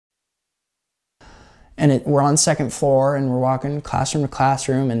And we're on the second floor and we're walking classroom to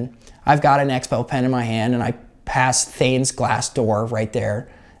classroom, and I've got an Expo pen in my hand and I pass Thane's glass door right there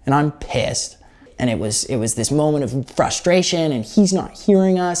and I'm pissed. And it was this moment of frustration, and he's not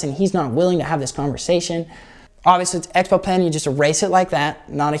hearing us and he's not willing to have this conversation. Obviously it's Expo pen, you just erase it like that,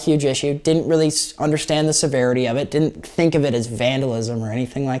 not a huge issue. Didn't really understand the severity of it, didn't think of it as vandalism or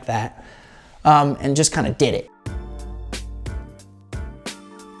anything like that, and just kind of did it.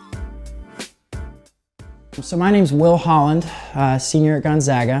 So my name's Will Holland, senior at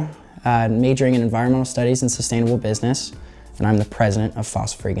Gonzaga, majoring in environmental studies and sustainable business, and I'm the president of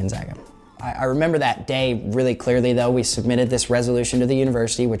Fossil Free Gonzaga. I remember that day really clearly though. We submitted this resolution to the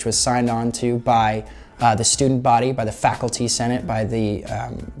university, which was signed on to by the student body, by the faculty senate, by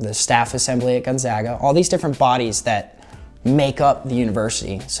the staff assembly at Gonzaga, all these different bodies that make up the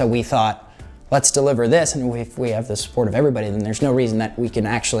university. So we thought, let's deliver this, and if we have the support of everybody, then there's no reason that we can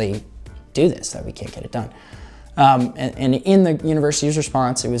actually do this, that we can't get it done. And in the university's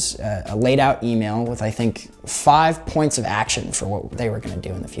response, it was a laid out email with, I think, 5 points of action for what they were going to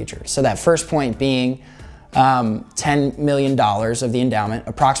do in the future. So that first point being $10 million of the endowment,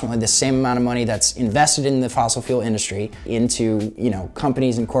 approximately the same amount of money that's invested in the fossil fuel industry into,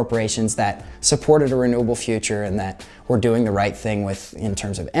 companies and corporations that supported a renewable future and that were doing the right thing with, in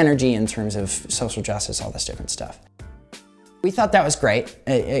terms of energy, in terms of social justice, all this different stuff. We thought that was great.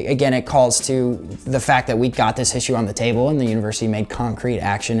 Again, it calls to the fact that we got this issue on the table and the university made concrete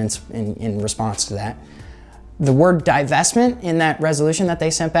action in response to that. The word divestment in that resolution that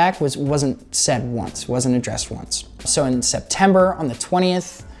they sent back wasn't said once, wasn't addressed once. So in September on the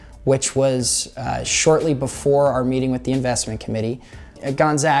 20th, which was shortly before our meeting with the investment committee,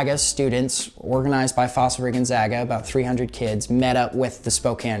 Gonzaga students, organized by Fossil Free Gonzaga, about 300 kids, met up with the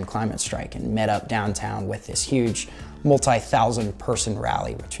Spokane Climate Strike and met up downtown with this huge multi-thousand person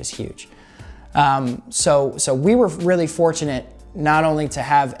rally, which was huge. So we were really fortunate not only to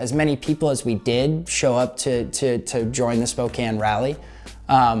have as many people as we did show up to join the Spokane rally,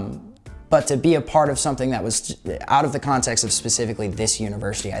 but to be a part of something that was out of the context of specifically this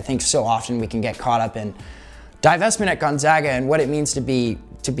university. I think so often we can get caught up in divestment at Gonzaga and what it means to be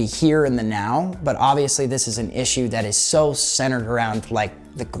here in the now, but obviously this is an issue that is so centered around like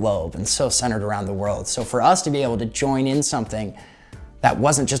the globe and so centered around the world. So for us to be able to join in something that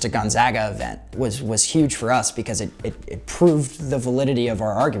wasn't just a Gonzaga event was huge for us, because it proved the validity of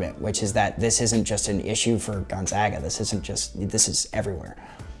our argument, which is that this isn't just an issue for Gonzaga, this is everywhere.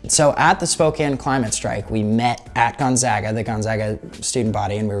 So at the Spokane Climate Strike, we met at Gonzaga, the Gonzaga student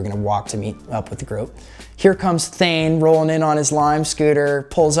body, and we were gonna walk to meet up with the group. Here comes Thane rolling in on his Lime scooter,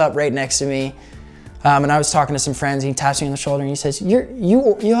 pulls up right next to me. And I was talking to some friends, he taps me on the shoulder and he says,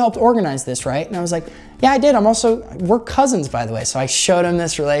 you helped organize this, right? And I was like, yeah, I did. We're cousins, by the way. So I showed him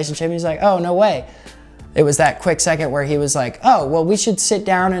this relationship and he's like, oh, no way. It was that quick second where he was like, oh, well, we should sit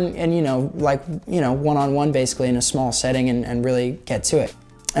down and one-on-one basically in a small setting and really get to it.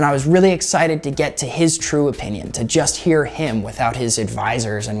 And I was really excited to get to his true opinion, to just hear him without his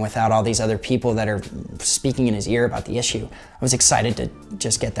advisors and without all these other people that are speaking in his ear about the issue. I was excited to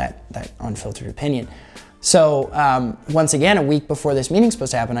just get that unfiltered opinion. So once again, a week before this meeting's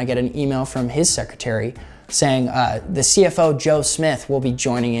supposed to happen, I get an email from his secretary saying the CFO, Joe Smith, will be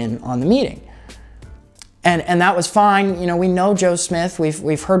joining in on the meeting. And that was fine. We know Joe Smith,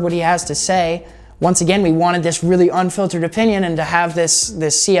 we've heard what he has to say. Once again, we wanted this really unfiltered opinion, and to have this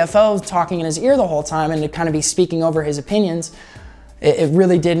CFO talking in his ear the whole time and to kind of be speaking over his opinions, it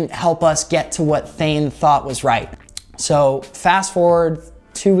really didn't help us get to what Thane thought was right. So fast forward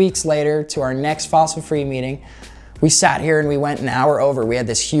 2 weeks later to our next Fossil Free meeting. We sat here and we went an hour over. We had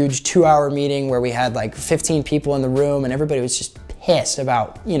this huge 2-hour meeting where we had like 15 people in the room, and everybody was just pissed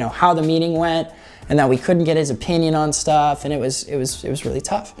about how the meeting went and that we couldn't get his opinion on stuff, and it was really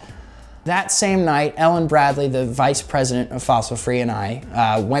tough. That same night, Ellen Bradley, the vice president of Fossil Free, and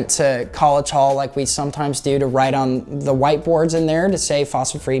I went to College Hall like we sometimes do to write on the whiteboards in there to say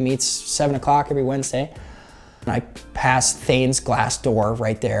Fossil Free meets 7 o'clock every Wednesday. And I passed Thane's glass door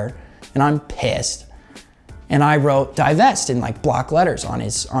right there, and I'm pissed. And I wrote divest in like block letters on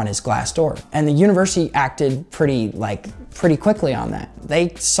his glass door. And the university acted pretty quickly on that.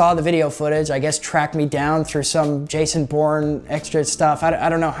 They saw the video footage, I guess tracked me down through some Jason Bourne extra stuff. I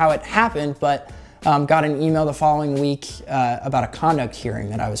don't know how it happened, but got an email the following week about a conduct hearing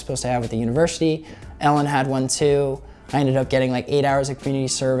that I was supposed to have with the university. Ellen had one too. I ended up getting like 8 hours of community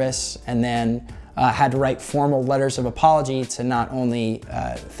service, and then had to write formal letters of apology to not only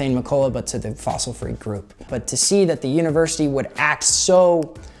Thane McCullough, but to the Fossil Free group. But to see that the university would act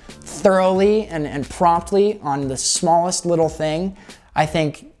so thoroughly and promptly on the smallest little thing, I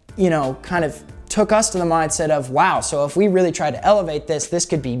think, kind of took us to the mindset of, wow, so if we really tried to elevate this, this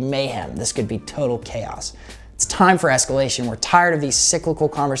could be mayhem. This could be total chaos. It's time for escalation. We're tired of these cyclical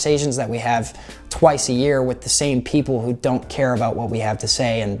conversations that we have twice a year with the same people who don't care about what we have to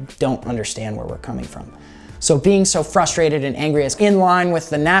say and don't understand where we're coming from. So being so frustrated and angry is in line with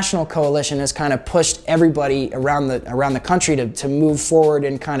the national coalition has kind of pushed everybody around the country to move forward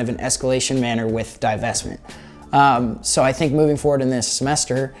in kind of an escalation manner with divestment. So I think moving forward in this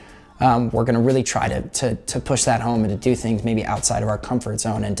semester, we're going to really try to push that home and to do things maybe outside of our comfort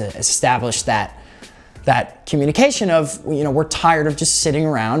zone and to establish that communication of, you know, we're tired of just sitting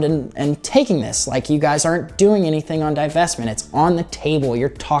around and taking this. Like, you guys aren't doing anything on divestment. It's on the table. You're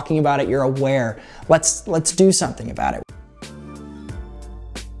talking about it. You're aware. Let's do something about it.